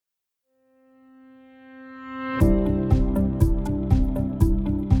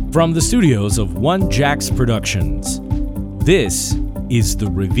From the studios of One Jacks Productions, this is The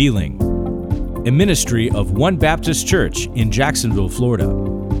Revealing, a ministry of One Baptist Church in Jacksonville, Florida,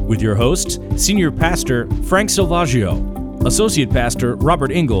 with your hosts, Senior Pastor Frank Salvaggio, Associate Pastor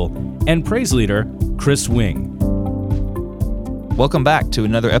Robert Engel, and Praise Leader Chris Wing. Welcome back to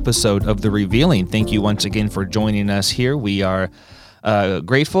another episode of The Revealing. Thank you once again for joining us here. We are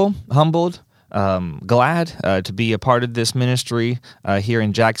grateful, humbled, glad to be a part of this ministry here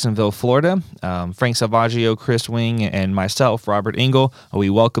in Jacksonville, Florida. Frank Salvaggio, Chris Wing, and myself, Robert Engel, we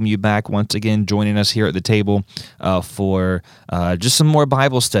welcome you back once again, joining us here at the table for just some more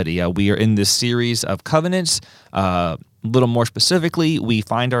Bible study. We are in this series of covenants. A little more specifically, we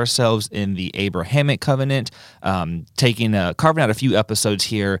find ourselves in the Abrahamic covenant, carving out a few episodes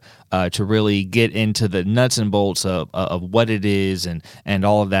here to really get into the nuts and bolts of what it is and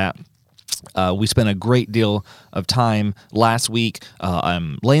all of that. We spent a great deal of time last week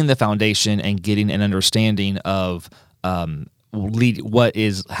laying the foundation and getting an understanding of what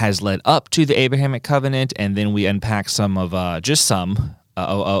has led up to the Abrahamic covenant, and then we unpack some of the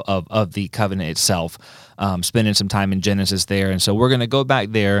covenant itself, spending some time in Genesis there. And so we're going to go back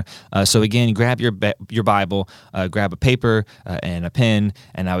there. So again, grab your Bible, grab a paper and a pen,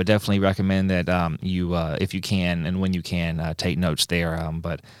 and I would definitely recommend that you, if you can and when you can, take notes there.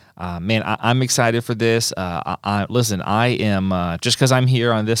 Man, I'm excited for this. Listen, I am, just because I'm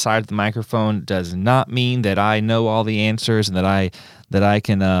here on this side of the microphone does not mean that I know all the answers and that I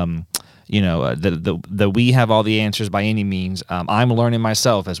can, that we have all the answers by any means. I'm learning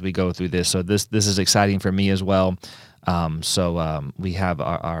myself as we go through this, so this is exciting for me as well. We have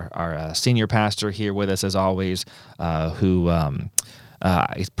our senior pastor here with us as always, who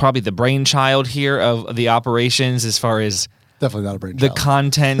is probably the brainchild here of the operations as far as definitely not a brainchild. The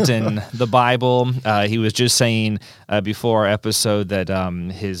content and the Bible. He was just saying before our episode that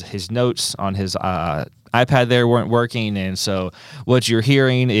his notes on his iPad there weren't working, and so what you're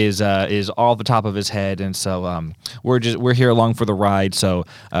hearing is all the top of his head, and so we're here along for the ride. So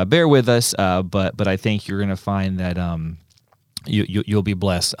bear with us, but I think you're going to find that you'll be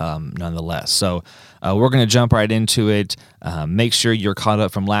blessed nonetheless. So we're going to jump right into it. Make sure you're caught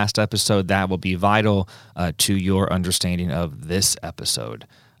up from last episode. That will be vital to your understanding of this episode.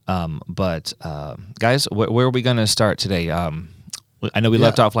 But guys, where are we going to start today? I know we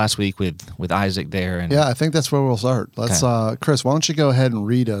left off last week with Isaac there. And I think that's where we'll start. Let's, okay. Chris, why don't you go ahead and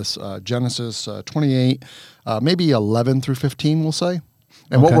read us Genesis 28, maybe 11 through 15, we'll say.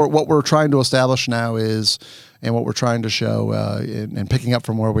 And okay. what we're trying to establish now is, and what we're trying to show, and picking up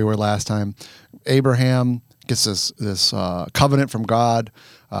from where we were last time, Abraham gets this covenant from God.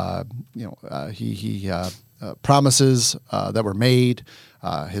 He promises that were made.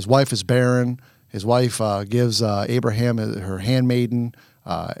 His wife is barren. His wife gives Abraham her handmaiden,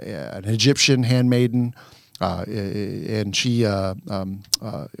 an Egyptian handmaiden, and he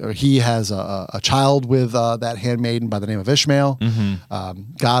has a child with that handmaiden by the name of Ishmael.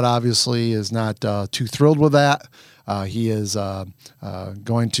 Mm-hmm. God obviously is not too thrilled with that. He is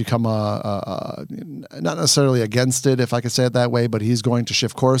going to come, not necessarily against it, if I could say it that way, but he's going to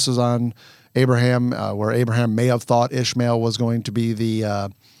shift courses on Abraham, where Abraham may have thought Ishmael was going to be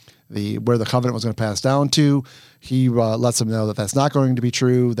where the covenant was going to pass down to. He lets him know that that's not going to be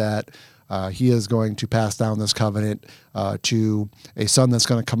true, that he is going to pass down this covenant to a son that's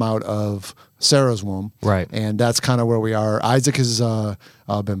going to come out of Sarah's womb. Right. And that's kind of where we are. Isaac has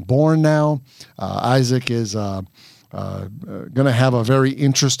been born now. Isaac is going to have a very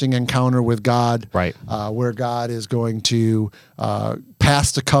interesting encounter with God, right? Where God is going to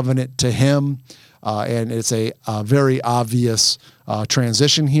pass the covenant to him. And it's a very obvious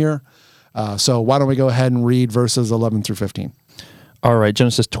transition here. So why don't we go ahead and read verses 11 through 15. All right,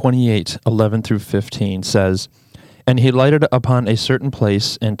 Genesis 28, 11 through 15 says, "And he lighted upon a certain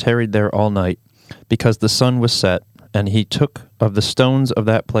place and tarried there all night, because the sun was set. And he took of the stones of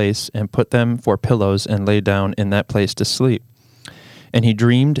that place and put them for pillows and lay down in that place to sleep. And he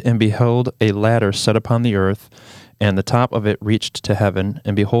dreamed, and beheld a ladder set upon the earth, and the top of it reached to heaven,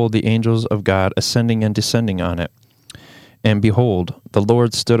 and behold, the angels of God ascending and descending on it. And behold, the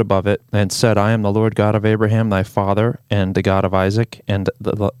Lord stood above it, and said, I am the Lord God of Abraham thy father, and the God of Isaac, and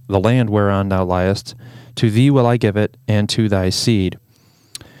the land whereon thou liest. To thee will I give it, and to thy seed.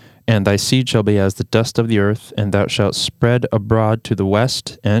 And thy seed shall be as the dust of the earth, and thou shalt spread abroad to the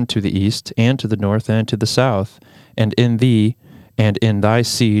west, and to the east, and to the north, and to the south. And in thee and in thy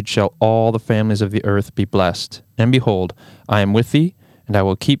seed shall all the families of the earth be blessed. And behold, I am with thee, And I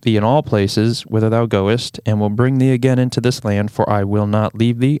will keep thee in all places whither thou goest, and will bring thee again into this land, for I will not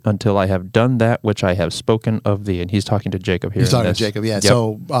leave thee until I have done that which I have spoken of thee. And he's talking to Jacob here. He's talking to Jacob, yeah. Yep.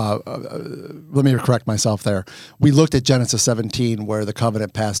 So let me correct myself there. We looked at Genesis 17 where the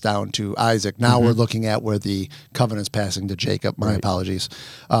covenant passed down to Isaac. Now we're looking at where the covenant's passing to Jacob. My apologies.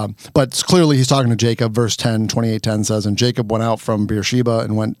 But clearly he's talking to Jacob. Verse 10, 28:10 says, and Jacob went out from Beersheba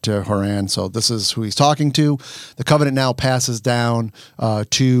and went to Haran. So this is who he's talking to. The covenant now passes down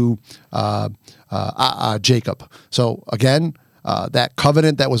to Jacob. So again, that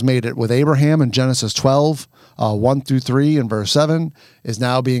covenant that was made with Abraham in Genesis 12, 1 through 3 and verse 7 is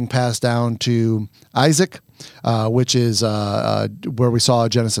now being passed down to Isaac, which is where we saw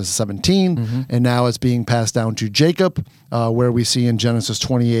Genesis 17, and now it's being passed down to Jacob, where we see in Genesis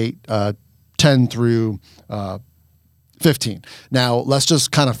 28, 10 through 15. Now, let's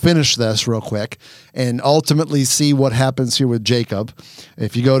just kind of finish this real quick and ultimately see what happens here with Jacob.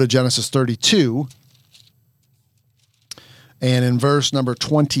 If you go to Genesis 32, and in verse number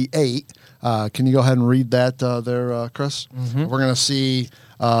 28, can you go ahead and read that there, Chris? We're going to see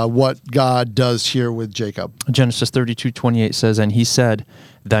what God does here with Jacob. Genesis 32:28 says, and he said,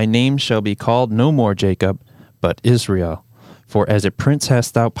 thy name shall be called no more Jacob, but Israel. For as a prince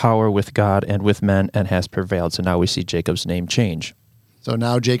hast thou power with God and with men, and hast prevailed. So now we see Jacob's name change. So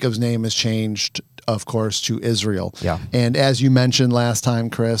now Jacob's name is changed, of course, to Israel. Yeah. And as you mentioned last time,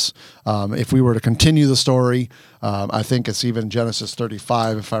 Chris, if we were to continue the story, I think it's even Genesis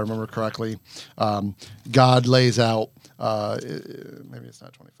 35, if I remember correctly, God lays out, maybe it's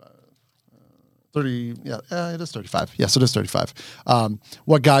not 25. 30, yeah, it is 35. Yes, it is 35.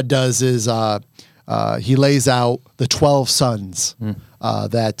 What God does is he lays out the 12 sons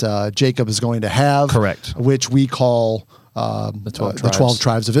that Jacob is going to have. Correct. Which we call the 12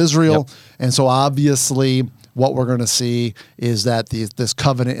 tribes of Israel. Yep. And so obviously what we're going to see is that this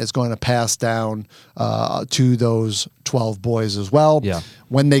covenant is going to pass down to those 12 boys as well. Yeah.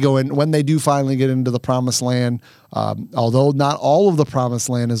 When they do finally get into the promised land, although not all of the promised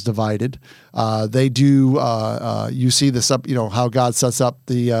land is divided, they do. You see this up. How God sets up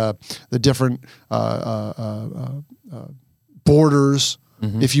the different borders,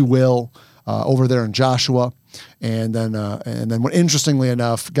 if you will, over there in Joshua, and then interestingly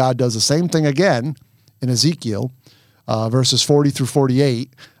enough, God does the same thing again in Ezekiel, verses 40 through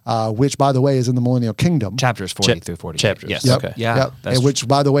 48. Which, by the way, is in the Millennial Kingdom. Chapters 40 through 48. Chapters. Yes. Yep. Okay. Yeah. Yep. And which,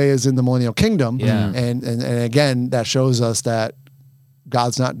 by the way, is in the Millennial Kingdom. Yeah. And again, that shows us that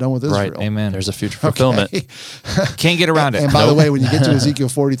God's not done with Israel. Right. Amen. There's a future fulfillment. Okay. Can't get around it. And by the way, when you get to Ezekiel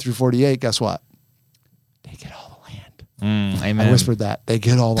 40 through 48, guess what? They get all the land. Amen. I whispered that. They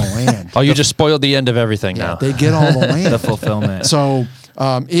get all the land. Oh, you just spoiled the end of everything now. They get all the land. The fulfillment. So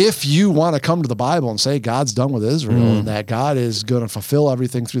if you want to come to the Bible and say God's done with Israel and that God is going to fulfill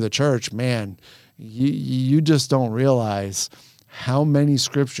everything through the church, man, you just don't realize how many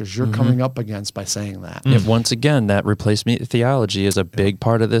scriptures you're coming up against by saying that. And once again, that replacement theology is a big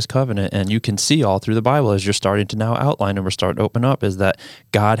part of this covenant, and you can see all through the Bible as you're starting to now outline and we're starting to open up, is that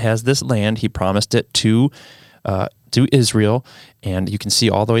God has this land. He promised it to Israel, and you can see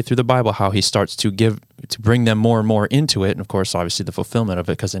all the way through the Bible how he starts to bring them more and more into it. And of course, obviously the fulfillment of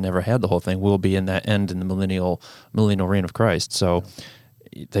it, because they never had the whole thing, will be in that end in the millennial reign of Christ. So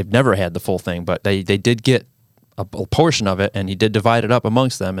they've never had the full thing, but they did get a portion of it, and he did divide it up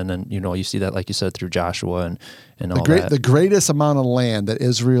amongst them. And then, you see that, like you said, through Joshua and all that. The greatest amount of land that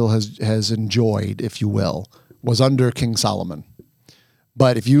Israel has enjoyed, if you will, was under King Solomon.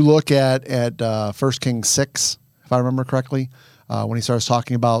 But if you look at 1 Kings 6, if I remember correctly, when he starts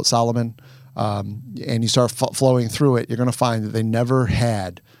talking about Solomon, and you start flowing through it, you're going to find that they never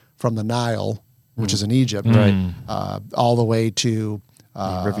had from the Nile, which is in Egypt, all the way to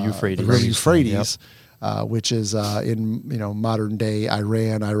River Euphrates. the River Euphrates, which is in modern day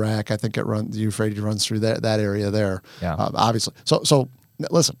Iran, Iraq. I think the Euphrates runs through that area there. Yeah. Obviously. So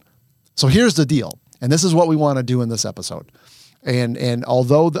listen. So here's the deal, and this is what we want to do in this episode. And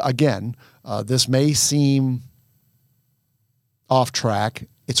although again, this may seem off track,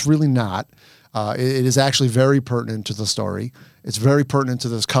 it's really not. It is actually very pertinent to the story. It's very pertinent to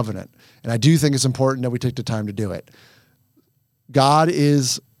this covenant. And I do think it's important that we take the time to do it. God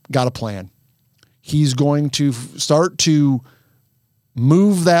is got a plan. He's going to start to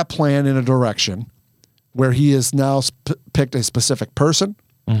move that plan in a direction where he has now picked a specific person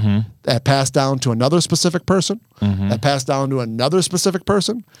that passed down to another specific person, that passed down to another specific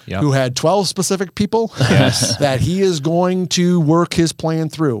person who had 12 specific people that he is going to work his plan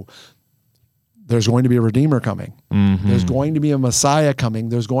through. there's going to be a Redeemer coming. Mm-hmm. There's going to be a Messiah coming.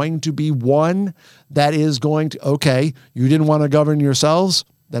 There's going to be one that is going to, okay, you didn't want to govern yourselves,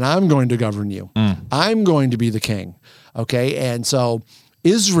 then I'm going to govern you. I'm going to be the king. Okay, and so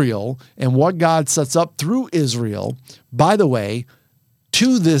Israel and what God sets up through Israel, by the way,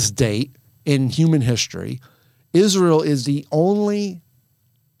 to this date in human history, Israel is the only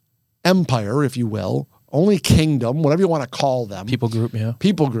empire, if you will, only kingdom, whatever you want to call them. People group, yeah.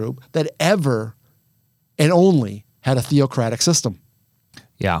 People group that ever and only had a theocratic system.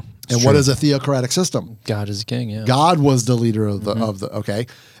 Yeah. And what is a theocratic system? God is king, yeah. God was the leader of the okay.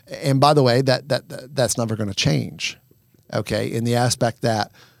 And by the way, that's never going to change. Okay, in the aspect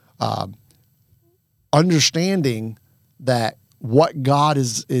that understanding that what God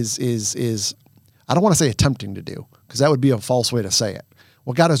is I don't want to say attempting to do, because that would be a false way to say it.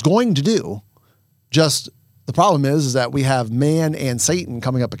 What God is going to do, just the problem is that we have man and Satan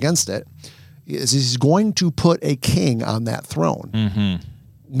coming up against it, is he's going to put a king on that throne. Mm-hmm.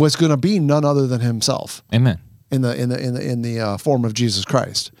 Was going to be none other than himself. Amen. In the form of Jesus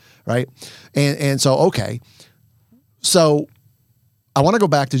Christ, right? And so okay, so I want to go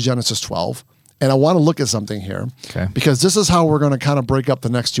back to Genesis 12, and I want to look at something here, okay? Because this is how we're going to kind of break up the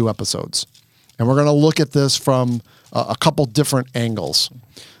next 2 episodes, and we're going to look at this from a couple different angles.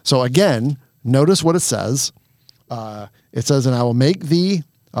 So again, notice what it says. It says, "And I will make thee."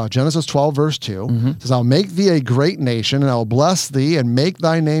 Genesis 12, verse 2, it says, "I'll make thee a great nation, and I will bless thee, and make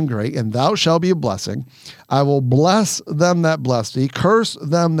thy name great, and thou shalt be a blessing. I will bless them that bless thee, curse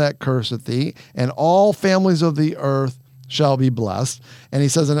them that curseth thee, and all families of the earth shall be blessed." And he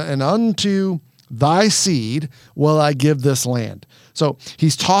says, and unto thy seed will I give this land. So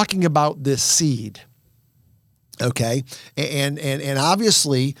he's talking about this seed, okay? And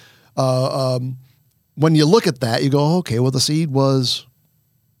obviously, when you look at that, you go, okay, well, the seed was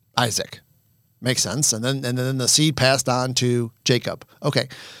Isaac. Makes sense. And then the seed passed on to Jacob. Okay.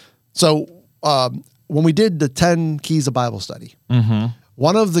 So when we did the 10 keys of Bible study,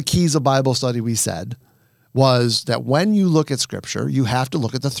 one of the keys of Bible study we said was that when you look at Scripture, you have to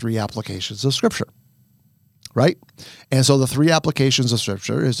look at the 3 applications of Scripture, right? And so the 3 applications of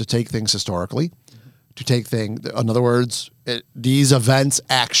Scripture is to take things historically, to take things, in other words, these events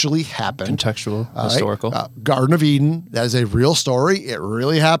actually happened. Contextual, All historical. right? Garden of Eden, that is a real story. It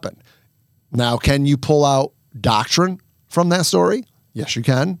really happened. Now, can you pull out doctrine from that story? Yes, you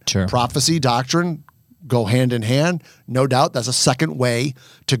can. Sure. Prophecy, doctrine go hand in hand. No doubt. That's a second way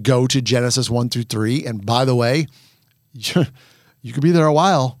to go to Genesis 1 through 3. And by the way, you could be there a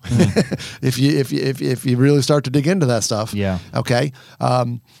while if you really start to dig into that stuff. Yeah. Okay.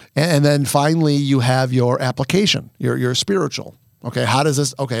 And then finally, you have your application, your spiritual. Okay. How does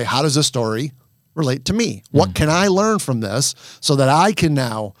this story relate to me? What can I learn from this so that I can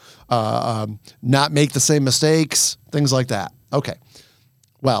now not make the same mistakes, things like that? Okay.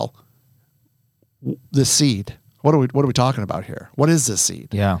 Well, the seed. What are we talking about here? What is this seed?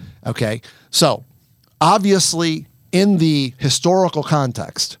 Yeah. Okay. So obviously, in the historical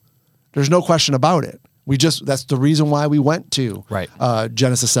context, there's no question about it. That's the reason why we went to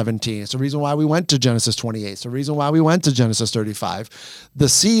Genesis 17. It's the reason why we went to Genesis 28. It's the reason why we went to Genesis 35. The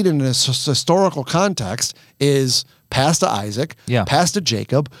seed in this historical context is passed to Isaac, passed to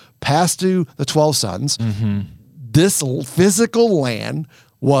Jacob, passed to the 12 sons. Mm-hmm. This physical land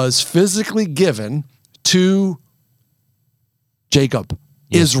was physically given to Jacob,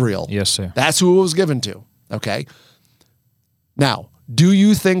 Israel. Yes, sir. That's who it was given to. Okay. Now, do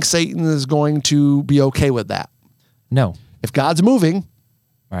you think Satan is going to be okay with that? No. If God's moving,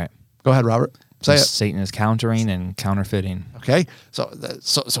 right? Go ahead, Robert. Say it. Satan is countering and counterfeiting. Okay, so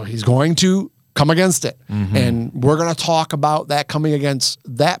he's going to come against it, and we're going to talk about that coming against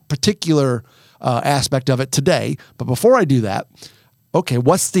that particular aspect of it today. But before I do that, okay,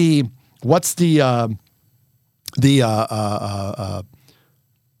 what's the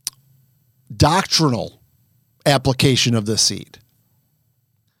doctrinal application of this seed?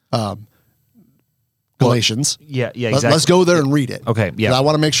 Galatians. Yeah, exactly. Let's go there and read it. Okay, yeah. I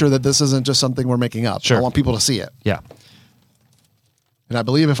want to make sure that this isn't just something we're making up. Sure. I want people to see it. Yeah. And I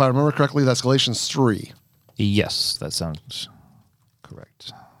believe, if I remember correctly, that's Galatians 3. Yes, that sounds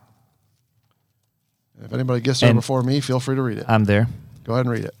correct. If anybody gets there before me, feel free to read it. I'm there. Go ahead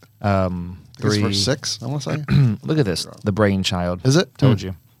and read it. I think it's 3. verse 6, I want to say. Look at this. The brainchild. Is it? Told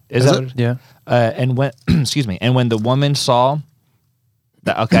you. Is that it? Yeah. And when excuse me, and when the woman saw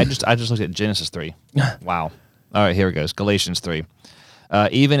that, okay, I just looked at Genesis 3. Wow. All right, here it goes. Galatians 3.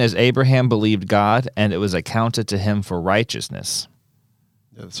 Even as Abraham believed God, and it was accounted to him for righteousness.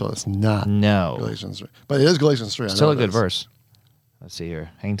 Yeah, so it's not No. Galatians 3. But it is Galatians 3. Still a good verse. Let's see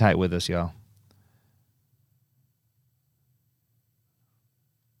here. Hang tight with us, y'all.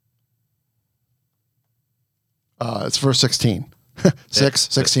 It's verse 16.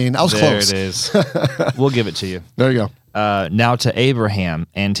 16. I was There close. it is. We'll give it to you. There you go. Now to Abraham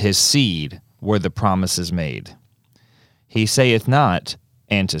and his seed were the promises made. He saith not,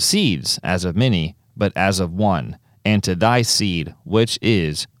 and to seeds as of many, but as of one, and to thy seed, which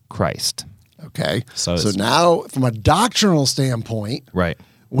is Christ. Okay. So So it's- now, from a doctrinal standpoint, Right.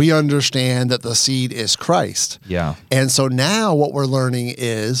 we understand that the seed is Christ. Yeah. And so now what we're learning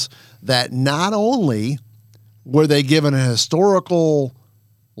is that not only were they given a historical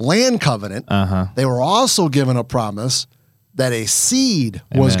land covenant, they were also given a promise that a seed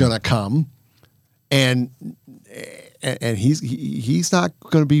was Amen. going to come, and he's not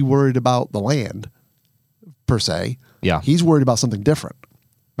going to be worried about the land per se. Yeah. He's worried about something different.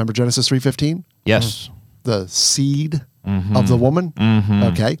 Remember Genesis 3:15? Yes. The seed of the woman.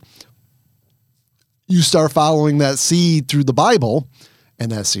 Okay. You start following that seed through the Bible,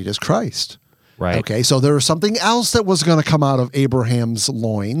 and that seed is Christ. Right. Okay. So there was something else that was going to come out of Abraham's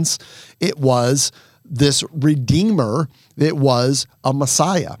loins. It was this Redeemer. It was a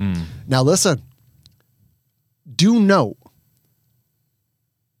Messiah. Now listen, do note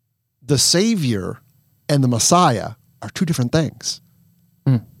the Savior and the Messiah are two different things.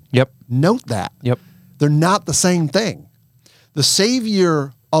 Yep. Note that. Yep. They're not the same thing. The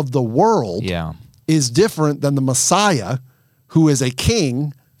Savior of the world Yeah. is different than the Messiah, who is a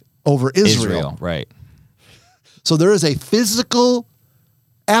king over Israel. Right. So there is a physical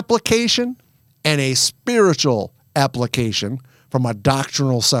application and a spiritual application from a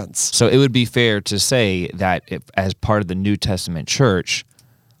doctrinal sense. So it would be fair to say that if, as part of the New Testament church,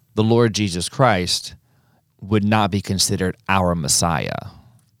 the Lord Jesus Christ would not be considered our Messiah.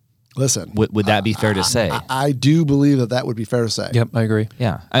 Listen, Would that be fair to say? I do believe that that would be fair to say. Yep. I agree.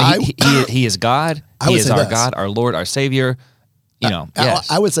 Yeah. I mean, he is God. I He would is say our this. God, our Lord, our Savior. Yes.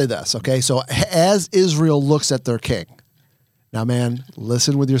 I would say this, okay? So as Israel looks at their king, now, man,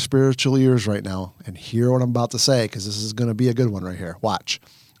 listen with your spiritual ears right now and hear what I'm about to say, because this is going to be a good one right here. Watch.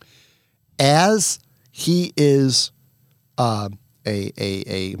 As he is a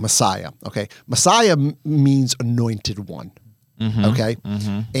Messiah, okay? Messiah means anointed one, okay?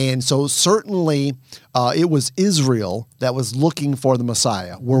 And so certainly it was Israel that was looking for the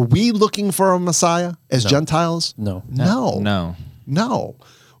Messiah. Were we looking for a Messiah as Gentiles? No. No.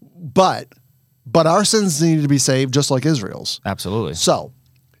 But our sins needed to be saved just like Israel's. Absolutely. So,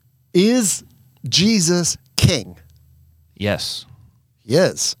 is Jesus king? Yes. He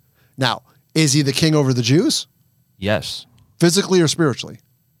is. Now, is he the king over the Jews? Yes. Physically or spiritually?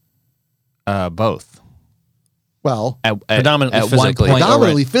 Both. Well, Predominantly one physically. point,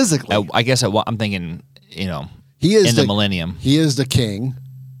 predominantly physically. I guess I'm thinking, he is in the millennium. He is the king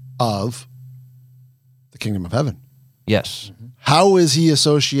of the kingdom of heaven. Yes. How is he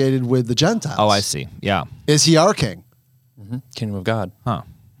associated with the Gentiles? Oh, I see. Yeah. Is he our king? Kingdom of God. Huh.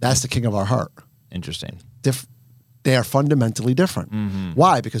 That's the king of our heart. Interesting. They are fundamentally different.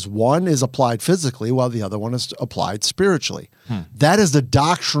 Why? Because one is applied physically while the other one is applied spiritually. That is the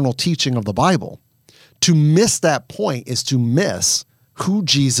doctrinal teaching of the Bible. To miss that point is to miss who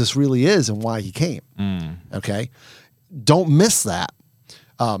Jesus really is and why he came. Okay? Don't miss that.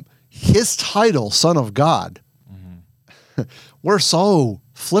 His title, Son of God, we're so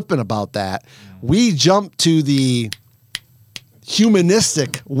flippant about that. We jump to the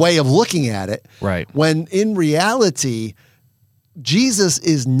humanistic way of looking at it. Right. When in reality, Jesus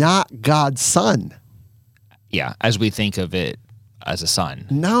is not God's son. Yeah. As we think of it as a son.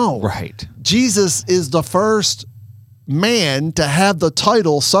 No. Right. Jesus is the first man to have the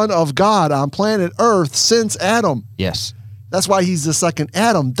title Son of God on planet Earth since Adam. Yes. That's why he's the second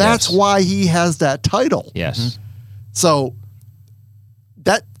Adam. That's Yes. why he has that title. Yes. So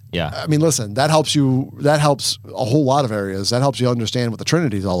that, Yeah. I mean, listen, that helps a whole lot of areas. That helps you understand what the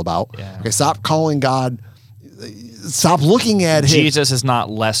Trinity is all about. Yeah. Okay, stop calling God, stop looking at him. Jesus is not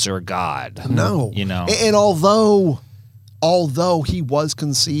lesser God. No. And although he was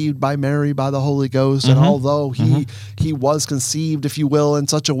conceived by Mary by the Holy Ghost, and although he was conceived, if you will, in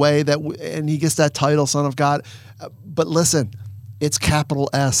such a way that and he gets that title, Son of God, but listen, it's capital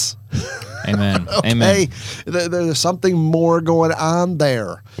S. Amen. Okay? Amen. There's something more going on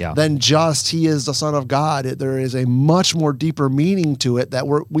there than just he is the Son of God. There is a much more deeper meaning to it that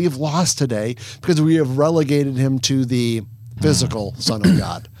we've lost today because we have relegated him to the physical Son of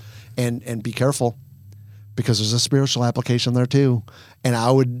God. And be careful, because there's a spiritual application there too. And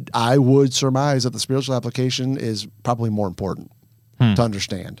I would surmise that the spiritual application is probably more important to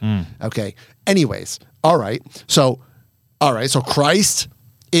understand. Okay. Anyways, all right. So Christ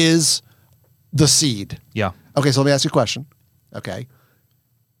is the seed. Yeah. Okay, so let me ask you a question. Okay.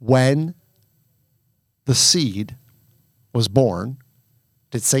 When the seed was born,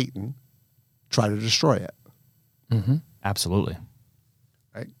 did Satan try to destroy it? Absolutely.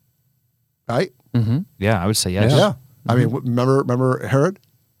 Right? Yeah, I would say yes. Yeah. I mean, remember Herod?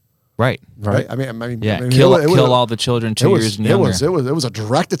 Right. Right. I mean, Yeah. I mean, Kill it was- all the children 2 years and it younger. was a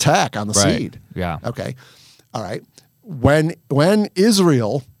direct attack on the Right. seed. Yeah. Okay. All right. When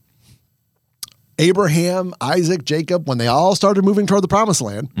Israel, Abraham, Isaac, Jacob, when they all started moving toward the promised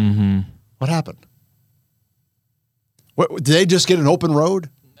land, what happened? Did they just get an open road?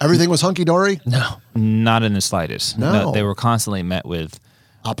 Everything was hunky dory? No. Not in the slightest. No. They were constantly met with,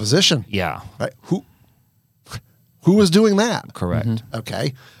 Opposition. yeah, Right. Who was doing that? correct.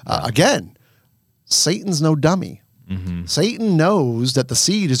 Okay. Again, Satan's no dummy. Satan knows that the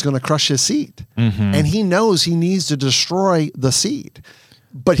seed is going to crush his seed. And he knows he needs to destroy the seed.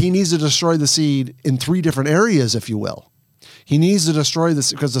 But he needs to destroy the seed in 3 different areas, if you will. He needs to destroy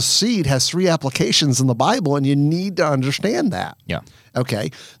this because the seed has 3 applications in the Bible, and you need to understand that. Yeah.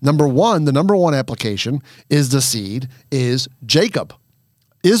 Okay. The number one application is the seed is Jacob,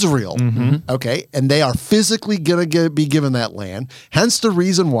 Israel. Okay. And they are physically going to be given that land. Hence the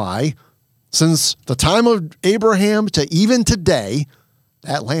reason why, since the time of Abraham to even today,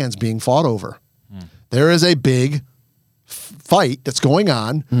 that land's being fought over. There is a big fight that's going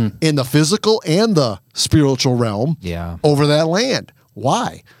on in the physical and the spiritual realm Yeah. over that land.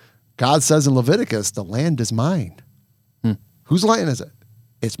 Why? God says in Leviticus, the land is mine. Whose land is it?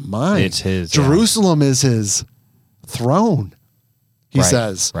 It's mine. It's his, yeah. Jerusalem is his throne, he Right,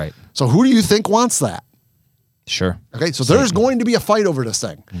 says. right. So who do you think wants that? Sure. Okay, so there's going to be a fight over this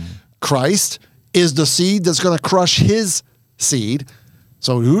thing. Christ is the seed that's going to crush his seed.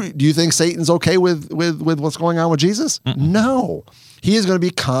 So who do you think Satan's okay with what's going on with Jesus? No. He is going to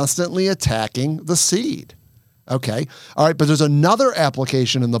be constantly attacking the seed. Okay. All right, but there's another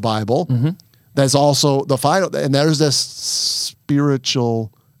application in the Bible that's also the final, and there's this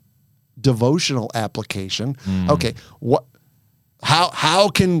spiritual devotional application. Okay. How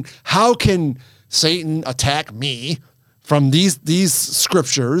can Satan attack me from these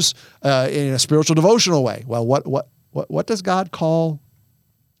scriptures in a spiritual devotional way? Well, what does God call?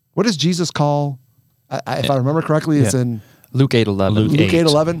 What does Jesus call? If I remember correctly, it's in Luke 8:11. Luke Luke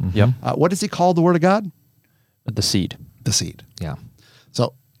 8:11. Yep. What does he call the Word of God? The seed. The seed. Yeah.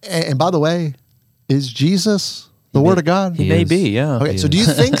 So, and by the way, is Jesus the Word of God? He may be, yeah. Okay, so do you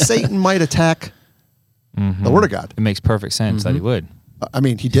think Satan might attack the Word of God? It makes perfect sense that he would. I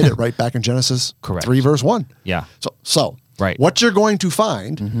mean, he did it right back in Genesis Correct. 3, verse 1. Yeah. So Right. what you're going to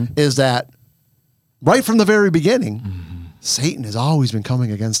find is that right from the very beginning, Satan has always been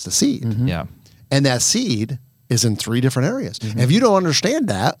coming against the seed. Yeah. And that seed is in 3 different areas. And if you don't understand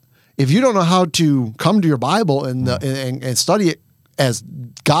that, if you don't know how to come to your Bible and study it as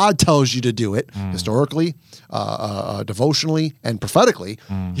God tells you to do it, historically, devotionally, and prophetically,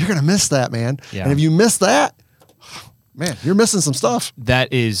 you're going to miss that, man. Yeah. And if you miss that, man, you're missing some stuff.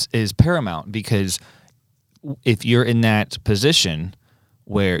 That is paramount, because if you're in that position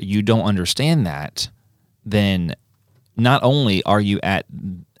where you don't understand that, then not only are you at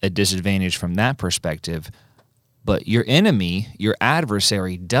a disadvantage from that perspective, but your enemy, your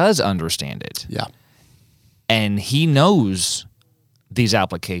adversary, does understand it. Yeah. And he knows these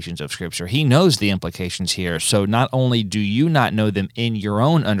applications of Scripture. He knows the implications here. So not only do you not know them in your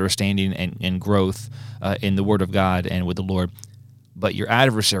own understanding and growth in the Word of God and with the Lord, but your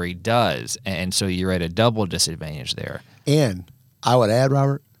adversary does. And so you're at a double disadvantage there. And I would add,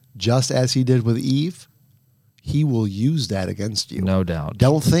 Robert, just as he did with Eve, he will use that against you. No doubt.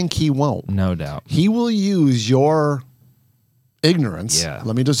 Don't think he won't. No doubt. He will use your ignorance. Yeah.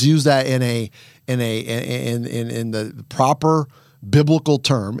 Let me just use that in the proper biblical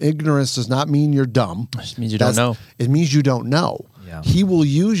term. Ignorance does not mean you're dumb. It just means you don't know. It means you don't know. Yeah. He will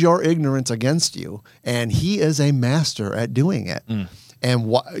use your ignorance against you, and he is a master at doing it. And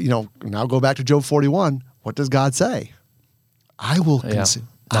now go back to Job 41. What does God say? I will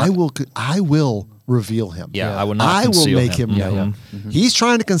I will reveal him. Yeah, I will not I will conceal make him. him Yeah, known. He's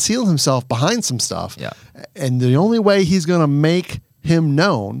trying to conceal himself behind some stuff. Yeah. And the only way he's going to make him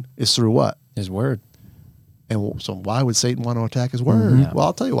known is through what? His word. And so why would Satan want to attack his word? Yeah. Well,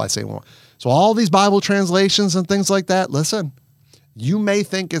 I'll tell you why Satan won't. So all these Bible translations and things like that, listen, you may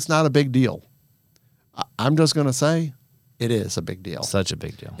think it's not a big deal. I'm just going to say it is a big deal. Such a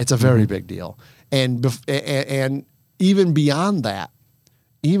big deal. It's a very big deal. And even beyond that,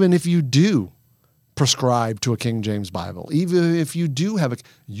 even if you do prescribe to a King James Bible, even if you do have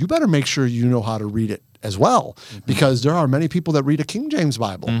you better make sure you know how to read it as well, because there are many people that read a King James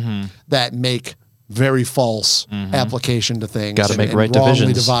Bible that make very false application to things. Gotta make right wrongly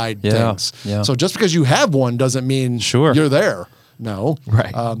divisions. divide Yeah, things. yeah. So just because you have one doesn't mean Sure. you're there. No.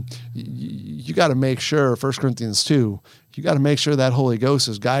 Right. You got to make sure, 1 Corinthians 2, you got to make sure that Holy Ghost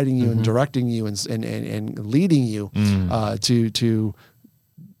is guiding you and directing you and leading you to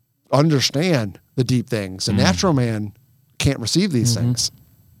understand the deep things. The natural man can't receive these things.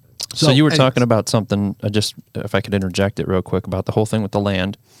 So you were anyways. talking about something, just if I could interject it real quick, about the whole thing with the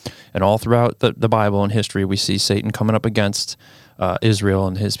land. And all throughout the Bible and history, we see Satan coming up against Israel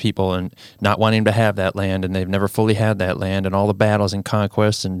and his people and not wanting to have that land, and they've never fully had that land, and all the battles and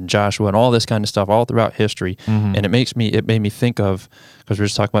conquests and Joshua and all this kind of stuff all throughout history. And it made me think of, because we're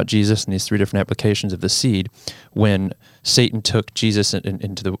just talking about Jesus and these three different applications of the seed, when Satan took Jesus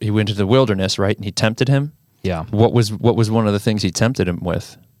he went into the wilderness, right, and he tempted him. Yeah. What was one of the things he tempted him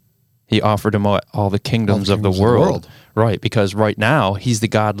with? He offered him all the kingdoms of the world. Right, because right now, he's the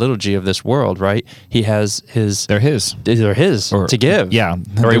God little g of this world, right? He has his... They're his. They're his Or- to give. yeah.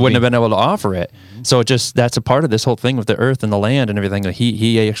 Or he wouldn't have been able to offer it. So that's a part of this whole thing with the earth and the land and everything.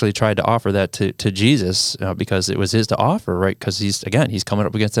 He actually tried to offer that to Jesus because it was his to offer, right? Because he's coming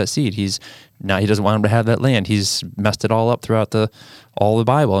up against that seed. He doesn't want him to have that land. He's messed it all up throughout all the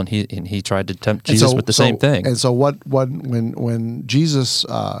Bible, and he tried to tempt Jesus with the same thing. And so when Jesus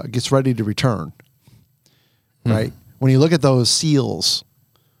gets ready to return, right? When you look at those seals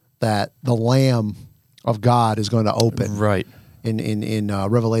that the Lamb of God is going to open, Right. in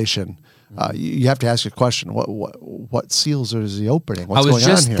Revelation, you have to ask a question: what seals is he opening? What's I was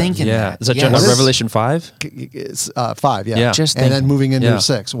going just on here? thinking Yeah. that. Is that Yes. Revelation 5? It's 5, yeah. Yeah. Just and then thinking. moving into Yeah.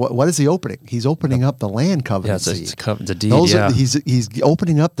 6. What is he opening? He's opening up the land Yeah, covenant it's seed. a deed, Those yeah. he's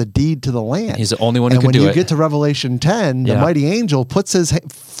opening up the deed to the land. He's the only one who and can when do you it. get to Revelation 10, the Yeah. mighty angel puts his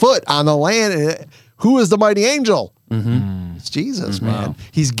foot on the land. And who is the mighty angel? It's Jesus, man.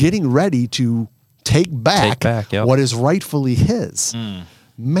 He's getting ready to take back, yep. what is rightfully his.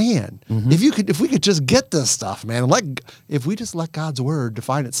 Man, if we could just get this stuff, man, if we just let God's word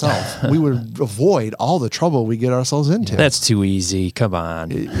define itself, we would avoid all the trouble we get ourselves into. That's too easy. Come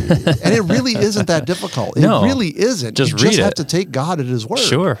on. And it really isn't that difficult. It No. really isn't. Just you read just have it. to take God at his word.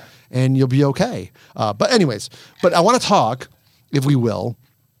 Sure. And you'll be okay. But I want to talk, if we will,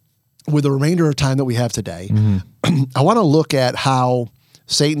 with the remainder of time that we have today, I want to look at how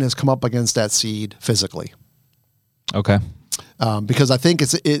Satan has come up against that seed physically. Okay. Because I think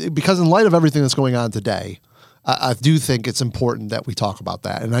because in light of everything that's going on today, I do think it's important that we talk about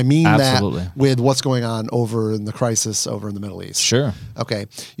that. And I mean Absolutely. that with what's going on over in the crisis over in the Middle East. Sure. Okay.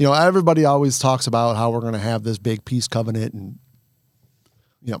 Everybody always talks about how we're going to have this big peace covenant and,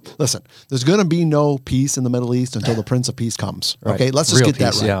 listen, there's going to be no peace in the Middle East until the Prince of Peace comes. Right. Okay. Let's just Real get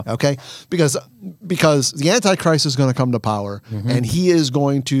that peace, right. yeah. Okay. Because the Antichrist is going to come to power and he is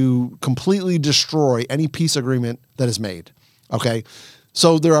going to completely destroy any peace agreement that is made. Okay.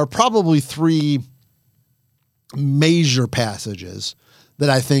 So there are probably 3 major passages that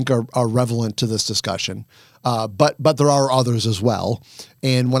I think are relevant to this discussion. But there are others as well.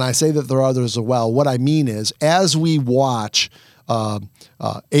 And when I say that there are others as well, what I mean is as we watch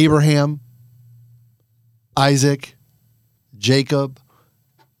Abraham, Isaac, Jacob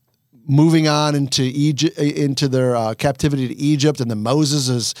moving on into Egypt, into their captivity to Egypt, and then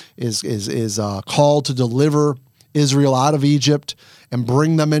Moses is called to deliver Israel out of Egypt and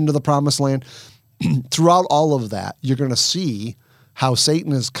bring them into the promised land. Throughout all of that, you're going to see how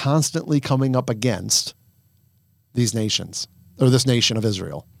Satan is constantly coming up against these nations, or this nation of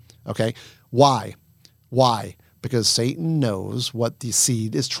Israel. Okay? Why? Because Satan knows what the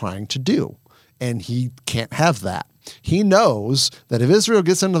seed is trying to do, and he can't have that. He knows that if Israel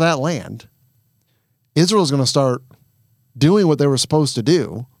gets into that land, Israel is going to start doing what they were supposed to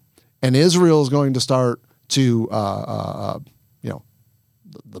do, and Israel is going to start to,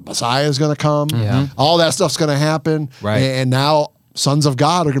 the Messiah is going to come. Yeah. All that stuff's going to happen. Right. And now sons of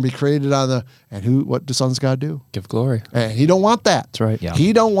God are going to be created what do sons of God do? Give glory. And he don't want that. That's right. Yeah.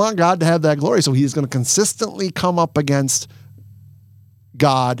 He don't want God to have that glory. So he's going to consistently come up against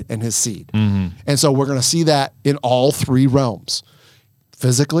God and his seed. And so we're going to see that in all 3 realms: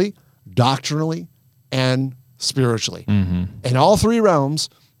 physically, doctrinally, and spiritually. In all 3 realms,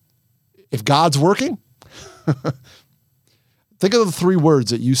 if God's working, think of the 3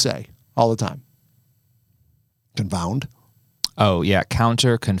 words that you say all the time. Confound. Oh, yeah.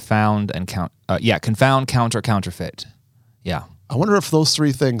 Counter, confound, and confound, counter, counterfeit. Yeah. I wonder if those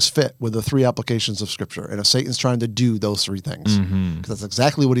 3 things fit with the 3 applications of Scripture, and if Satan's trying to do those 3 things, because that's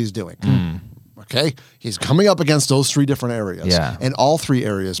exactly what he's doing. Okay, he's coming up against those 3 different areas, Yeah. and all 3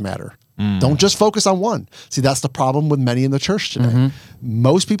 areas matter. Don't just focus on one. See, that's the problem with many in the church today.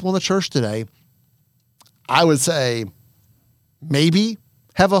 Most people in the church today I would say maybe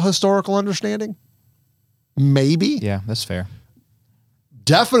have a historical understanding. Maybe. Yeah, that's fair.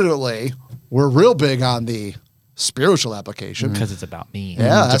 Definitely, we're real big on the spiritual application. Because it's about me.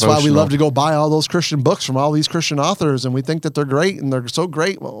 Yeah, that's why we Devotional. love to go buy all those Christian books from all these Christian authors, and we think that they're great and they're so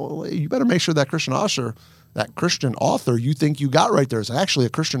great. Well, you better make sure that Christian author you think you got right there is actually a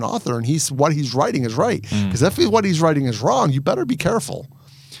Christian author, and what he's writing is right. Because if what he's writing is wrong, you better be careful,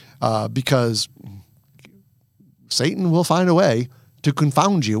 because Satan will find a way to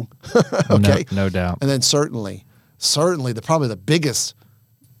confound you. Okay, No doubt. and then certainly, probably the biggest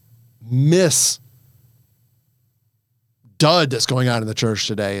dud that's going on in the church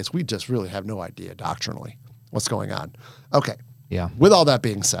today is we just really have no idea doctrinally what's going on. Okay. Yeah. With all that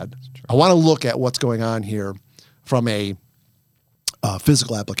being said, I want to look at what's going on here from a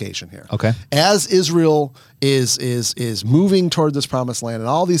physical application here. Okay. As Israel is moving toward this promised land and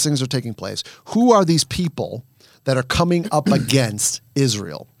all these things are taking place, who are these people that are coming up against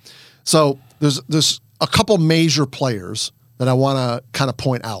Israel? So there's a couple major players that I want to kind of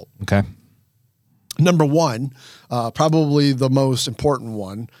point out. Okay. Number one, probably the most important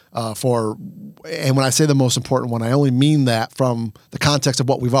one and when I say the most important one, I only mean that from the context of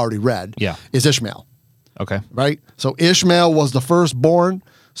what we've already read, Yeah. is Ishmael, Okay. right? So Ishmael was the firstborn.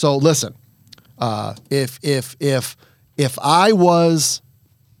 So listen, if I was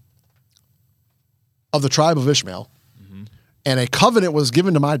of the tribe of Ishmael and a covenant was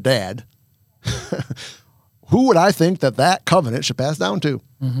given to my dad, who would I think that covenant should pass down to?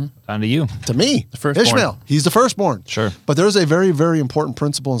 On to you. To me, firstborn. Ishmael. He's the firstborn. Sure. But there's a very, very important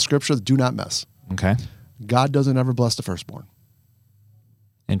principle in Scripture that do not miss. Okay. God doesn't ever bless the firstborn.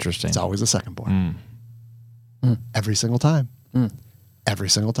 Interesting. It's always the secondborn. Every single time. Every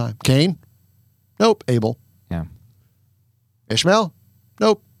single time. Cain? Nope. Abel. Yeah. Ishmael?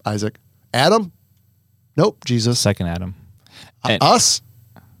 Nope. Isaac. Adam? Nope. Jesus. Second Adam. And- Us?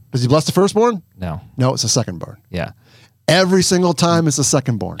 Does he bless the firstborn? No. No, it's the secondborn. Yeah. Every single time it's the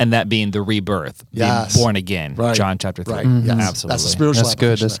secondborn. And that being the rebirth, Yes. being born again. Right. John chapter 3. Right. Yes. Absolutely. That's the spiritual That's good.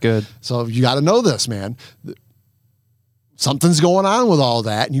 application That's there. good. So you got to know this, man. Something's going on with all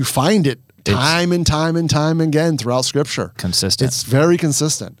that, and you find it time and time and time again throughout Scripture. Consistent. It's very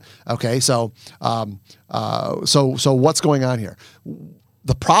consistent. Okay, so so what's going on here?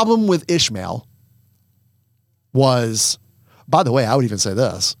 The problem with Ishmael was, by the way, I would even say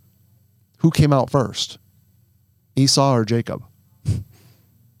this: who came out first, Esau or Jacob?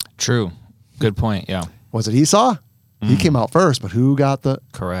 True. Good point. Yeah. Was it Esau? He came out first, but who got the?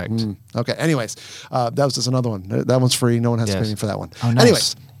 Correct. Okay. Anyways, that was just another one. That one's free. No one has to pay Yes. anything for that one. Oh, nice.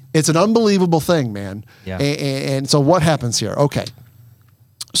 Anyways, it's an unbelievable thing, man. Yeah. And so what happens here? Okay.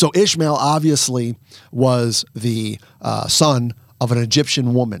 So Ishmael obviously was the son of an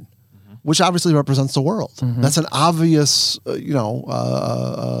Egyptian woman, which obviously represents the world. That's an obvious,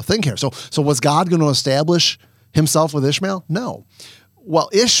 thing here. So was God going to establish himself with Ishmael? No.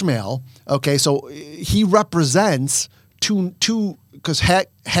 Well, Ishmael, okay, so he represents two because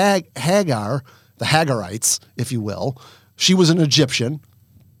Hagar, the Hagarites, if you will, she was an Egyptian.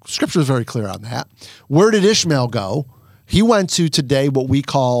 Scripture is very clear on that. Where did Ishmael go? He went to today what we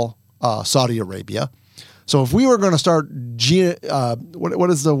call Saudi Arabia. So if we were going to start, what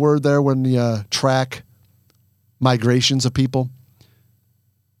is the word there when you track migrations of people?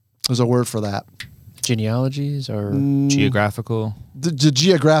 There's a word for that. Genealogies or Geographical. The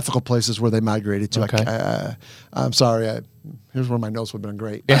geographical places where they migrated to. Okay. I'm sorry. Here's where my notes would have been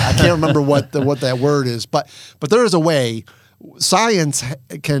great. I can't remember what that word is, but there is a way. Science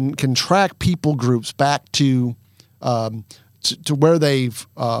can track people groups back to where they've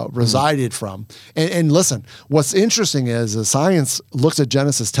resided from. And listen, what's interesting is science looks at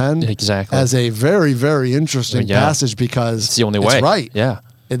Genesis 10 Exactly. as a very, very interesting Yeah. passage because it's the only way. It's right. Yeah.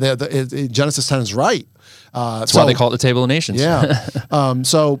 Genesis 10 is right. That's why they call it the Table of Nations. Yeah.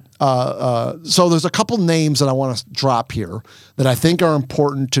 So there's a couple names that I want to drop here that I think are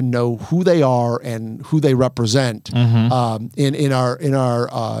important to know who they are and who they represent in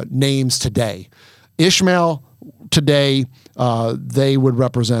our names today. Ishmael today, they would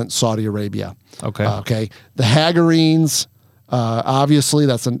represent Saudi Arabia. Okay. Okay. The Hagarenes, obviously,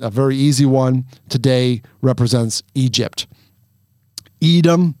 that's a very easy one. Today represents Egypt.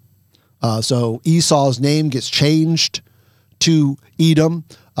 Edom. So Esau's name gets changed to Edom.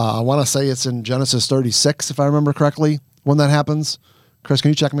 I want to say it's in Genesis 36, if I remember correctly, when that happens. Chris, can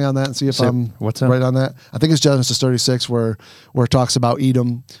you check me on that and see if I'm what's that? right on that? I think it's Genesis 36 where it talks about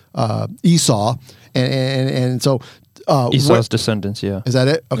Edom, Esau. And so Esau's descendants, yeah. Is that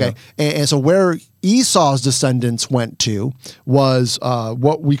it? Okay. Yeah. And so where Esau's descendants went to was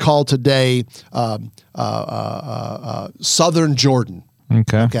what we call today southern Jordan.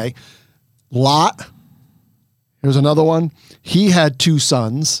 Okay. Lot, here's another one. He had two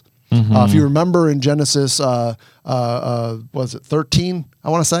sons. If you remember in Genesis, was it 13? I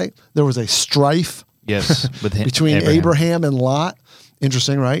want to say there was a strife. Yes, with between Abraham and Lot.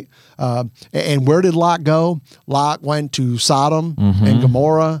 Interesting, right? And where did Lot go? Lot went to Sodom and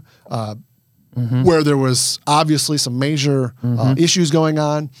Gomorrah, where there was obviously some major issues going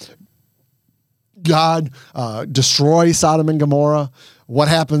on. God destroys Sodom and Gomorrah. What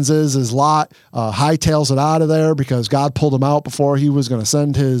happens is Lot hightails it out of there because God pulled him out before he was going to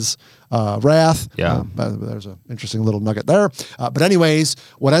send his wrath. Yeah. There's an interesting little nugget there. But anyways,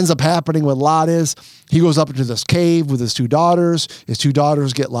 what ends up happening with Lot is he goes up into this cave with his two daughters. His two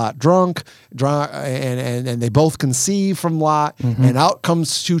daughters get Lot drunk, and they both conceive from Lot. And out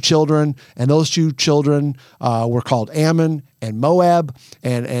comes two children, and those two children were called Ammon and Moab,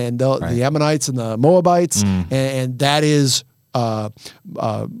 and the Ammonites and the Moabites, and that is.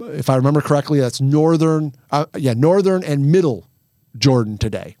 If I remember correctly, that's northern and middle Jordan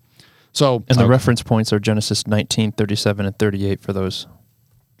today. So, and the reference points are Genesis 19, 37, and 38 for those.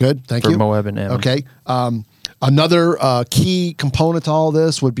 Good, thank you. For Moab and Ammon. Okay. Another key component to all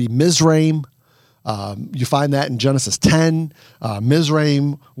this would be Mizraim. You find that in Genesis 10.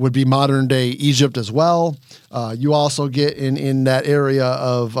 Mizraim would be modern day Egypt as well. You also get in that area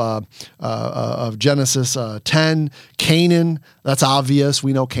of Genesis 10, Canaan. That's obvious.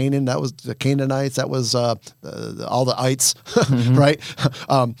 We know Canaan. That was the Canaanites. That was all the ites, right?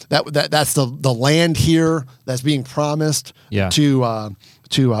 That's the land here that's being promised to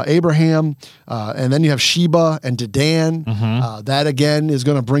Abraham, and then you have Sheba and Dedan. That again is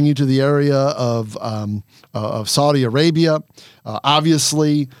going to bring you to the area of Saudi Arabia.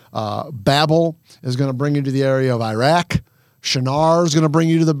 Obviously, Babel is going to bring you to the area of Iraq. Shinar is going to bring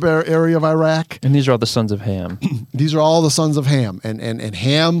you to the area of Iraq. And these are all the sons of Ham. These are all the sons of Ham, and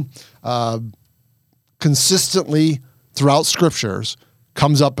Ham consistently throughout scriptures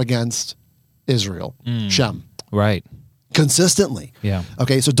comes up against Israel, Shem. Right. Consistently. Yeah.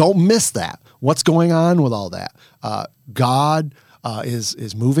 Okay, so don't miss that. What's going on with all that? God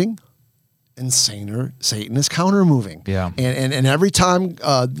is moving, and Satan is counter moving. Yeah. And every time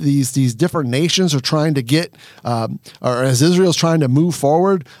these different nations are trying to get, or as Israel's trying to move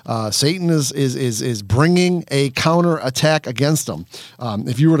forward, Satan is bringing a counter attack against them.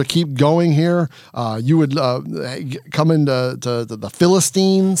 If you were to keep going here, you would come into the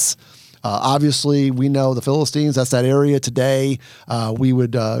Philistines. Obviously, we know the Philistines, that's that area today. We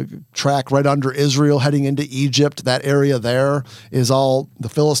would track right under Israel heading into Egypt. That area there is all the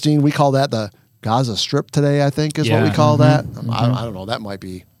Philistine. We call that the Gaza Strip today, I think is what we call that. I don't know. That might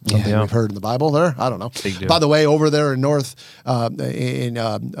be something we've heard in the Bible there. I don't know. By the way, over there in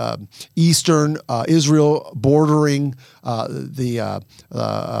eastern Israel, bordering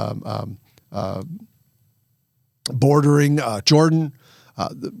bordering Jordan.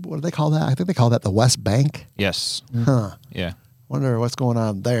 What do they call that? I think they call that the West Bank. Yes. Huh. Yeah. Wonder what's going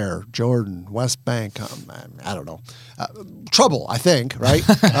on there. Jordan, West Bank. I don't know. Trouble, I think, right?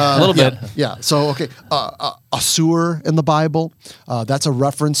 A little bit. Yeah. So, okay. Assur in the Bible. That's a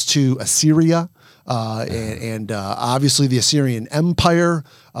reference to Assyria. And obviously the Assyrian Empire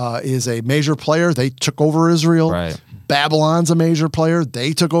is a major player. They took over Israel. Right. Babylon's a major player.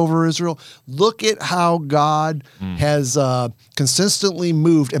 They took over Israel. Look at how God has consistently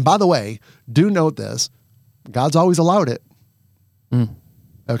moved. And by the way, do note this. God's always allowed it.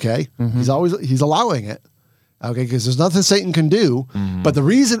 Okay? He's allowing it. Okay? Because there's nothing Satan can do. But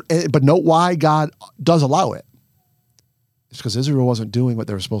but note why God does allow it. It's because Israel wasn't doing what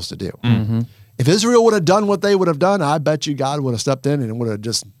they were supposed to do. If Israel would have done what they would have done, I bet you God would have stepped in and would have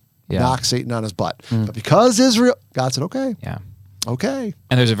just knocked Satan on his butt. But because God said, okay. Yeah. Okay.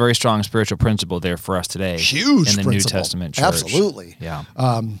 And there's a very strong spiritual principle there for us today. Huge in the principle. New Testament church. Absolutely. Yeah.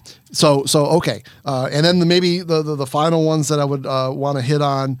 So okay. And then maybe the final ones that I would want to hit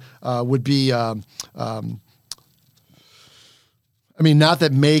on would be, not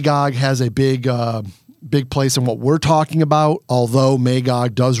that Magog has a big place in what we're talking about, although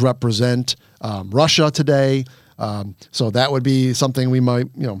Magog does represent Russia today. So that would be something we might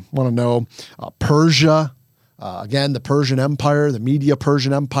want to know. Persia. Again, the Persian Empire, the Media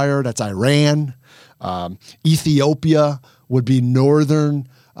Persian Empire, that's Iran. Ethiopia would be the northern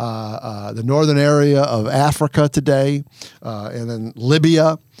area of Africa today. And then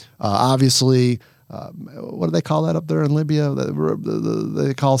Libya, obviously, what do they call that up there in Libya?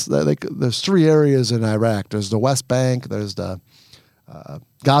 There's 3 areas in Iraq. There's the West Bank, there's the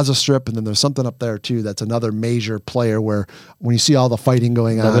Gaza Strip, and then there's something up there too that's another major player where when you see all the fighting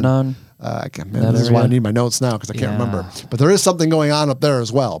going Lebanon? on, this is why I need my notes now because I can't remember. But there is something going on up there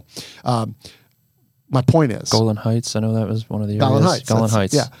as well. My point is Golan Heights. I know that was one of the Golan areas. Heights. Golan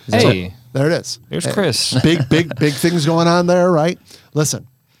Heights. Yeah. Hey. There it is. There's Chris. Big things going on there, right? Listen.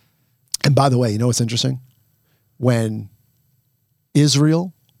 And by the way, you know what's interesting? When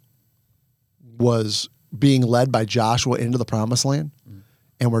Israel was being led by Joshua into the promised land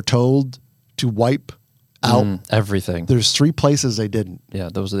and were told to wipe out everything. There's 3 places they didn't. Yeah,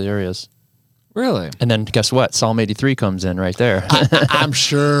 those are the areas. Really? And then guess what? Psalm 83 comes in right there. I'm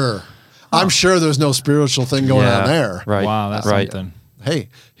sure. I'm sure there's no spiritual thing going on there. Right. Wow, that's something. Hey,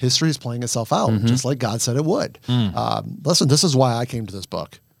 history is playing itself out, just like God said it would. Listen, this is why I came to this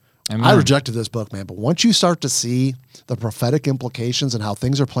book. Amen. I rejected this book, man. But once you start to see the prophetic implications and how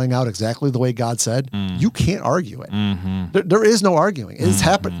things are playing out exactly the way God said, you can't argue it. There is no arguing. It's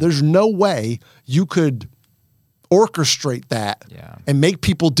happened. There's no way you could orchestrate that and make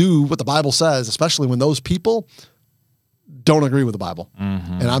people do what the Bible says, especially when those people don't agree with the Bible.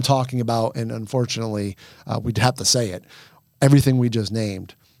 And I'm talking about, and unfortunately, we'd have to say it, everything we just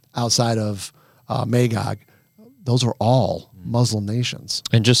named outside of Magog, those are all Muslim nations.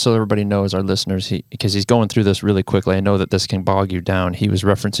 And just so everybody knows, our listeners, because he's going through this really quickly, I know that this can bog you down. He was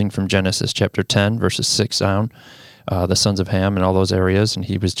referencing from Genesis chapter 10, verses 6 down, the sons of Ham and all those areas, and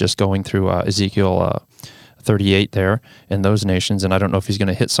he was just going through Ezekiel 38 there in those nations, and I don't know if he's going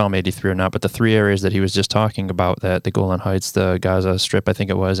to hit Psalm 83 or not, but the 3 areas that he was just talking about, that the Golan Heights, the Gaza Strip, I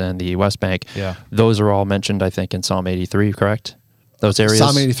think it was, and the West Bank, those are all mentioned, I think, in Psalm 83, correct? Those areas?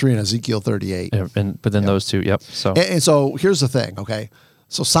 Psalm 83 and Ezekiel 38. And within those 2, So and so here's the thing, okay?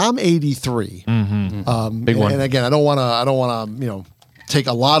 So Psalm 83, big one. And again, I don't want to, take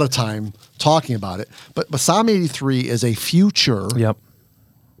a lot of time talking about it, but Psalm 83 is a future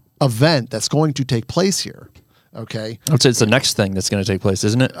event that's going to take place here. Okay. I would say it's the next thing that's going to take place,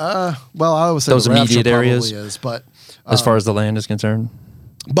 isn't it? Well, I would say those the rapture immediate areas probably is, but as far as the land is concerned.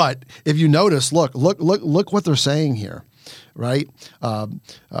 But if you notice, look what they're saying here, right?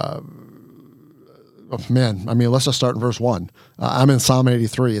 Man, I mean, let's just start in verse 1. I'm in Psalm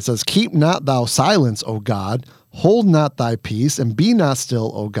 83. It says, "Keep not thou silence, O God, hold not thy peace, and be not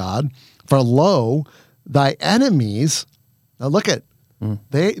still, O God, for lo, thy enemies." Now look at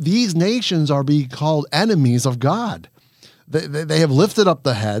these nations are being called enemies of God. They have lifted up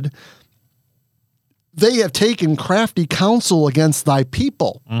the head. They have taken crafty counsel against thy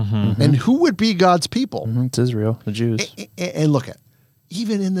people. And who would be God's people? It's Israel, the Jews. And look at,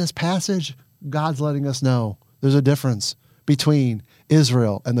 even in this passage, God's letting us know there's a difference between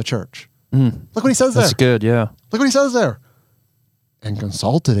Israel and the church. Look what he says there. That's good, yeah. Look what he says there. "And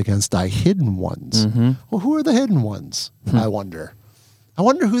consulted against thy hidden ones." Well, who are the hidden ones? I wonder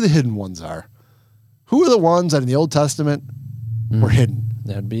who the hidden ones are. Who are the ones that in the Old Testament were hidden?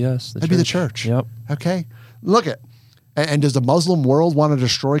 That'd be us. That'd be the church. Yep. Okay. Look at, and does the Muslim world want to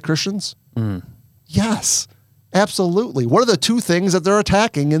destroy Christians? Yes, absolutely. What are the 2 things that they're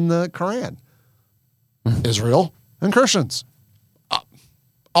attacking in the Quran? Israel and Christians.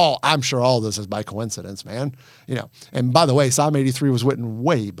 I'm sure all this is by coincidence, man. And by the way, Psalm 83 was written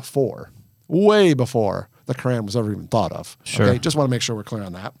way before the Quran was ever even thought of. Sure. Okay, just want to make sure we're clear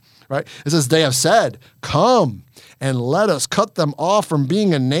on that. Right? It says, "They have said, come and let us cut them off from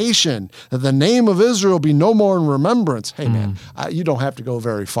being a nation, that the name of Israel be no more in remembrance." Hey, man, you don't have to go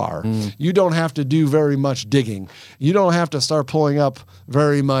very far. You don't have to do very much digging. You don't have to start pulling up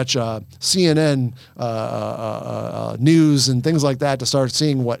very much CNN news and things like that to start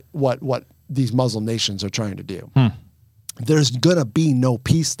seeing what these Muslim nations are trying to do. There's going to be no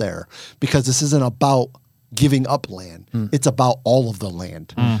peace there because this isn't about giving up land. It's about all of the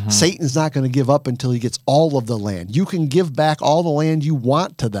land. Satan's not going to give up until he gets all of the land. You can give back all the land you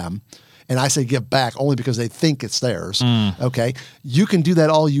want to them. And I say give back only because they think it's theirs. Okay. You can do that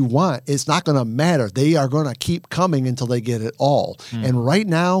all you want. It's not going to matter. They are going to keep coming until they get it all. And right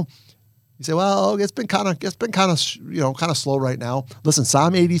now, you say, well, it's been kind of slow right now. Listen,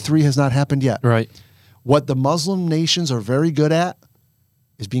 Psalm 83 has not happened yet. Right. What the Muslim nations are very good at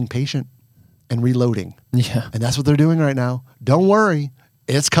is being patient and reloading. Yeah. And that's what they're doing right now. Don't worry.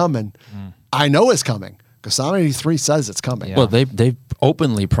 It's coming. I know it's coming because Psalm 83 says it's coming. Yeah. Well, they've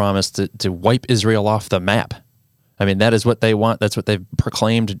openly promised to wipe Israel off the map. I mean, that is what they want. That's what they've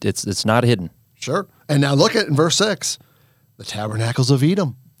proclaimed. It's not hidden. Sure. And now look at in verse 6, the tabernacles of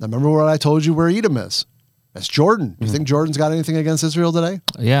Edom. Now remember what I told you where Edom is? That's Jordan. Do you think Jordan's got anything against Israel today?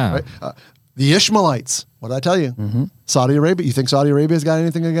 Yeah. Right? The Ishmaelites. What did I tell you? Mm-hmm. Saudi Arabia. You think Saudi Arabia's got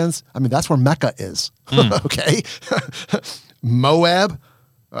anything against? I mean, that's where Mecca is. Okay. Moab.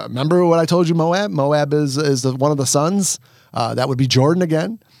 Remember what I told you? Moab is one of the sons. That would be Jordan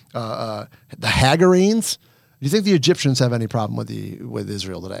again. The Hagarenes. Do you think the Egyptians have any problem with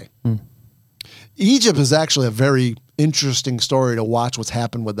Israel today? Egypt is actually a very interesting story to watch what's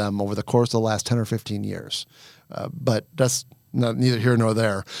happened with them over the course of the last 10 or 15 years. But that's neither here nor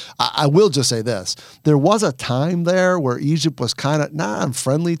there. I will just say this. There was a time there where Egypt was kind of not on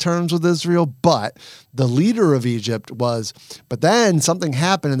friendly terms with Israel, but the leader of Egypt was, but then something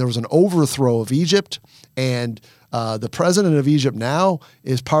happened and there was an overthrow of Egypt, and the president of Egypt now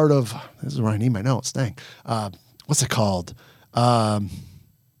is part of, this is where I need my notes, dang. What's it called?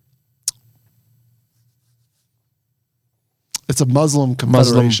 It's a Muslim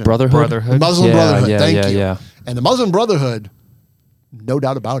confederation. Muslim Brotherhood? Muslim Brotherhood, thank you. Yeah. And the Muslim Brotherhood, no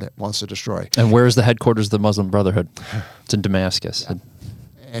doubt about it, wants to destroy. And where's the headquarters of the Muslim Brotherhood? It's in Damascus. Yeah.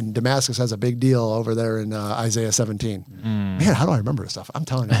 And Damascus has a big deal over there in Isaiah 17. Man, how do I remember this stuff? I'm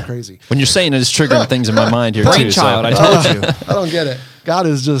telling you, I'm crazy. When you're saying it, it's triggering things in my mind here, too. Brainchild, I told you. I don't get it. God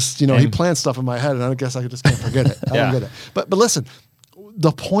is just, he plants stuff in my head, and I guess I just can't forget it. I don't get it. But listen,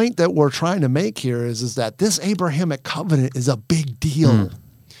 the point that we're trying to make here is that this Abrahamic covenant is a big deal.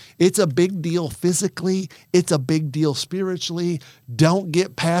 It's a big deal physically. It's a big deal spiritually. Don't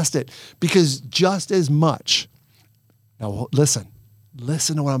get past it, because just as much, now listen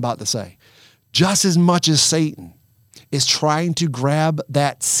to what I'm about to say. Just as much as Satan is trying to grab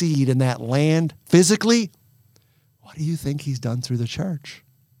that seed and that land physically, what do you think he's done through the church?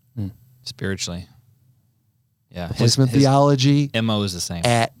 Spiritually. Yeah. Replacement theology MO is the same.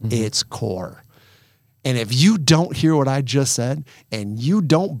 at its core. And if you don't hear what I just said and you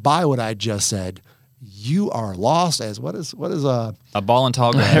don't buy what I just said, you are lost as what is a ball and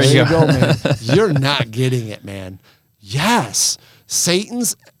tall grass. There you go, man. You're not getting it, man. Yes,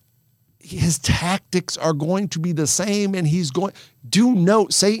 his tactics are going to be the same, and do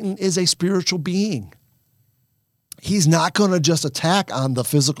note, Satan is a spiritual being. He's not going to just attack on the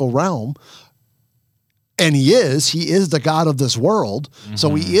physical realm. And he is the God of this world.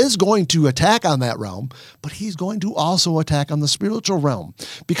 So he is going to attack on that realm, but he's going to also attack on the spiritual realm,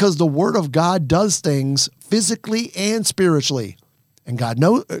 because the word of God does things physically and spiritually. And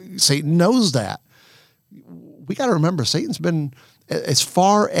Satan knows that. We got to remember, Satan's been, as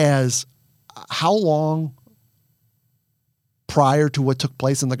far as how long prior to what took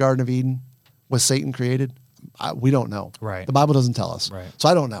place in the Garden of Eden was Satan created? We don't know. Right. The Bible doesn't tell us. Right. So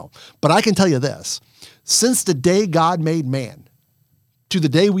I don't know. But I can tell you this. Since the day God made man to the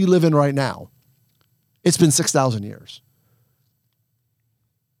day we live in right now, it's been 6,000 years.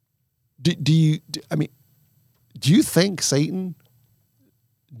 Do you think Satan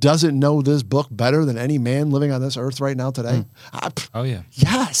doesn't know this book better than any man living on this earth right now today? Oh, yeah.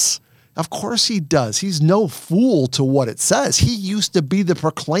 Yes. Of course he does. He's no fool to what it says. He used to be the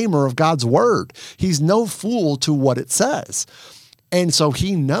proclaimer of God's word. He's no fool to what it says. And so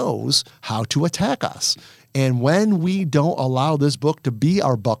he knows how to attack us. And when we don't allow this book to be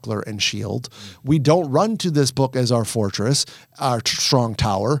our buckler and shield, we don't run to this book as our fortress, our strong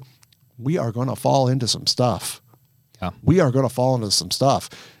tower, we are going to fall into some stuff. Yeah. We are going to fall into some stuff.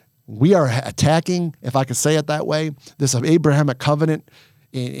 We are attacking, if I could say it that way, this Abrahamic covenant,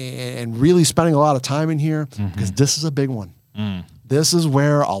 and really spending a lot of time in here, because this is a big one. This is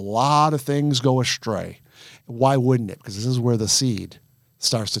where a lot of things go astray. Why wouldn't it? Because this is where the seed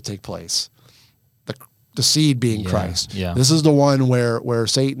starts to take place. The seed being Christ. Yeah. This is the one where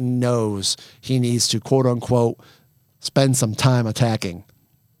Satan knows he needs to, quote unquote, spend some time attacking.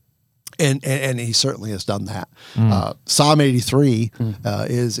 And he certainly has done that. Psalm 83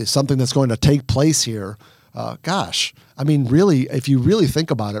 is something that's going to take place here. Gosh, I mean, really, if you really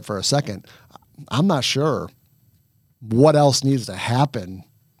think about it for a second, I'm not sure what else needs to happen,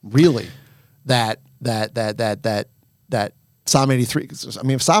 really, that Psalm 83. I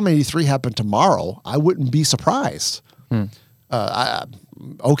mean, if Psalm 83 happened tomorrow, I wouldn't be surprised. It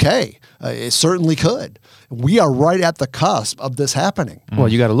certainly could. We are right at the cusp of this happening. Well,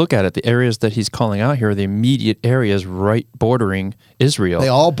 you got to look at it. The areas that he's calling out here are the immediate areas right bordering Israel. They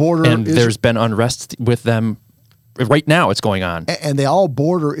all border and there's been unrest with them. Right now it's going on. And they all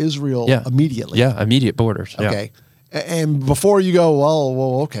border Israel immediately. Yeah, immediate borders. Okay. And before you go,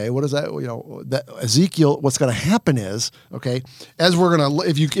 well, okay, what is that? That Ezekiel, what's going to happen is, okay, as we're going to,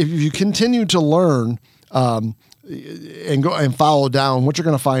 if you continue to learn, and go and follow down, what you're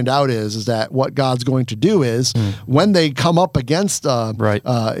going to find out is that what God's going to do is when they come up against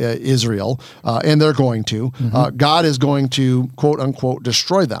Israel, and they're going to, God is going to quote unquote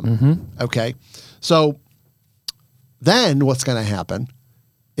destroy them. Okay, so then what's going to happen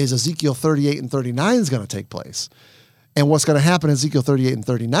is Ezekiel 38 and 39 is going to take place. And what's going to happen in Ezekiel 38 and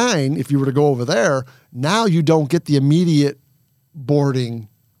 39, if you were to go over there, now you don't get the immediate boarding.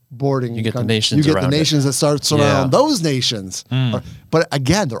 You get the nations. You get around the nations that start to surround those nations. But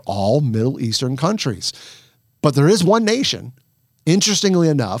again, they're all Middle Eastern countries. But there is one nation, interestingly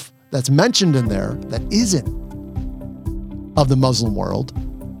enough, that's mentioned in there that isn't of the Muslim world.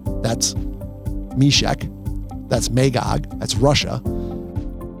 That's Meshech. That's Magog. That's Russia.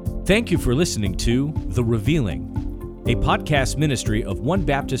 Thank you for listening to The Revealing, a podcast ministry of One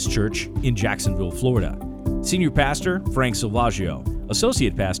Baptist Church in Jacksonville, Florida. Senior Pastor Frank Silvaggio,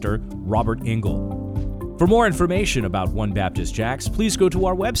 Associate Pastor Robert Engel. For more information about One Baptist Jax, please go to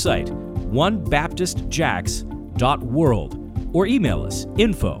our website, onebaptistjax.world, or email us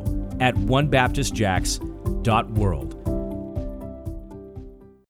info@onebaptistjax.world.